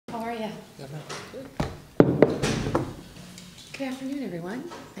yeah. Good afternoon, everyone.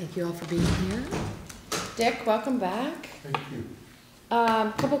 Thank you all for being here. Dick, welcome back. Thank you.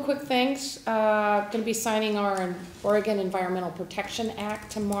 Couple quick things. Going to be signing our Oregon Environmental Protection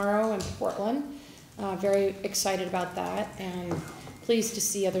Act tomorrow in Portland. Very excited about that and pleased to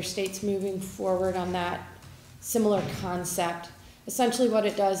see other states moving forward on that similar concept. Essentially what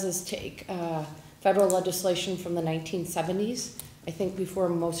it does is take federal legislation from the 1970s, I think before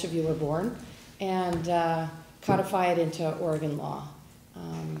most of you were born, and codify it into Oregon law.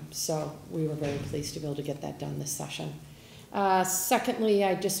 So we were very pleased to be able to get that done this session. Secondly,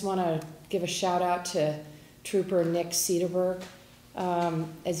 I just want to give a shout out to Trooper Nick Cederberg.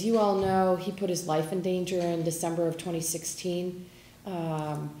 As you all know, he put his life in danger in December of 2016.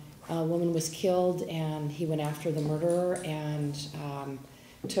 A woman was killed and he went after the murderer and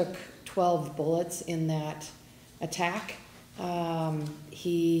took 12 bullets in that attack.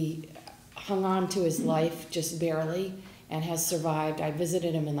 He hung on to his life just barely and has survived. I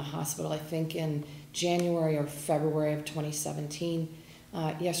visited him in the hospital, I think in January or February of 2017.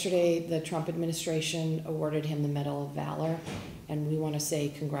 Yesterday, the Trump administration awarded him the Medal of Valor, and we want to say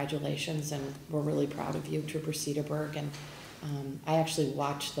congratulations, and we're really proud of you, Trooper Cederberg. And I actually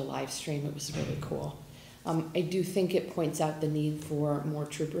watched the live stream. It was really cool. I do think it points out the need for more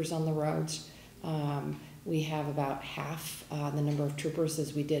troopers on the roads. We have about half the number of troopers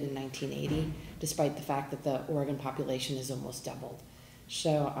as we did in 1980, despite the fact that the Oregon population is almost doubled.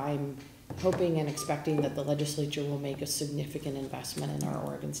 So I'm hoping and expecting that the legislature will make a significant investment in our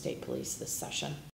Oregon State Police this session.